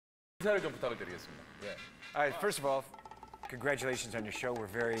인사를 좀 부탁을 드리겠습니다. 예. First of all, congratulations on your show. We're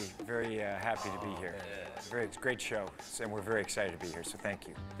very happy to be here. It's a great show, and we're very excited to be here, so thank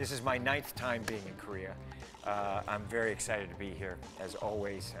you. This is my 9th time being in Korea. I'm very excited to be here, as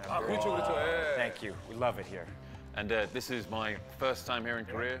always. 그렇죠, 그렇죠. 예. Thank you. We love it here. And this is my first time here in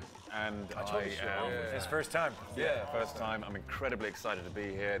Korea, and It's first time. yeah, first time. I'm incredibly excited to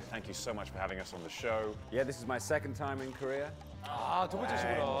be here. Thank you so much for having us on the show. Yeah, this is my second time in Korea. 아, 두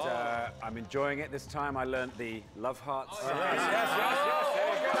번째시구나. And I'm enjoying it. This time I learned the love hearts. Yes.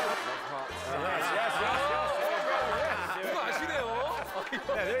 There you go. Love hearts. 이거 아시네요.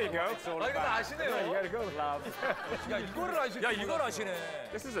 Yeah, there you go. 아, 이거 다 아시네요. You gotta go. Love. 야, 이거를 아시네. 야, 이걸 아시네.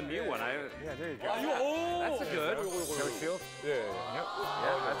 This is a new one. Yeah, there you go. 아, 이거 오. That's a good. How it feel? 예.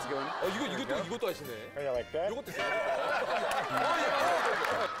 Yeah, that's a good one. 이것도 아시네. How you like that? 이것도 있어요.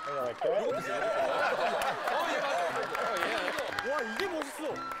 How you like that? 와, 이게 멋있어.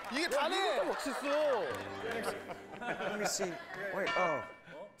 이게 다네. 멋있어. Let me see. Wait, oh.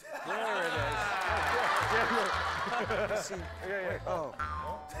 There it is. Let me see. Wait, oh.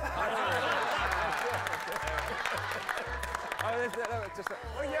 Oh, that's just.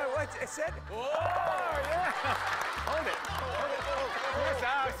 Oh yeah, what it said? Oh yeah. Hold it. Yes,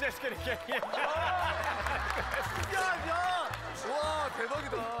 I was just gonna get you. 야. 와,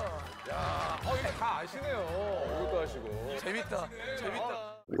 대박이다. 야, 이거 다 아시네요. 이것도 아시고. 재밌다.